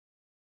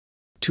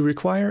To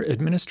require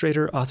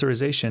administrator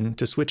authorization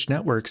to switch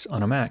networks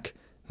on a Mac,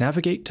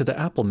 navigate to the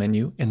Apple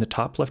menu in the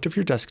top left of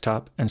your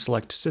desktop and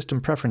select System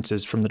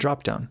Preferences from the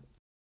dropdown.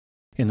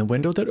 In the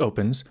window that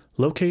opens,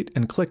 locate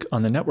and click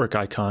on the network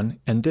icon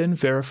and then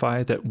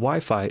verify that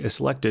Wi-Fi is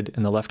selected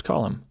in the left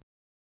column.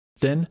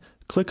 Then,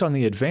 click on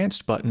the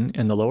Advanced button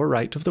in the lower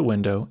right of the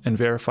window and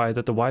verify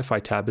that the Wi-Fi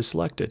tab is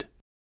selected.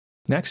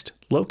 Next,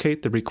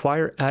 locate the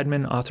Require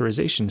Admin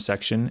Authorization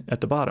section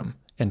at the bottom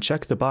and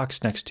check the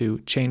box next to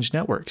Change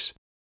Networks.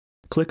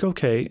 Click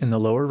OK in the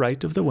lower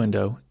right of the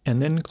window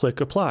and then click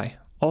Apply,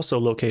 also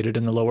located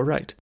in the lower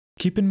right.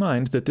 Keep in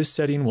mind that this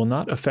setting will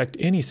not affect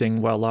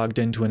anything while logged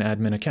into an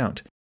admin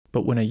account,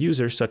 but when a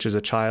user such as a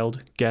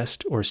child,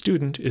 guest, or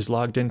student is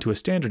logged into a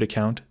standard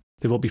account,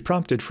 they will be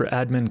prompted for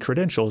admin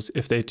credentials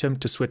if they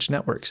attempt to switch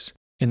networks.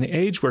 In the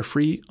age where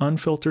free,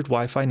 unfiltered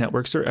Wi-Fi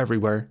networks are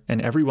everywhere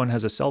and everyone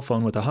has a cell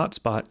phone with a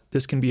hotspot,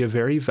 this can be a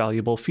very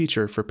valuable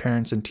feature for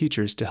parents and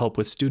teachers to help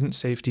with student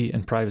safety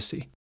and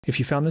privacy. If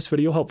you found this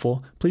video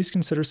helpful, please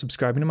consider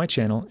subscribing to my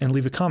channel and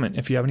leave a comment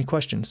if you have any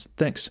questions.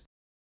 Thanks.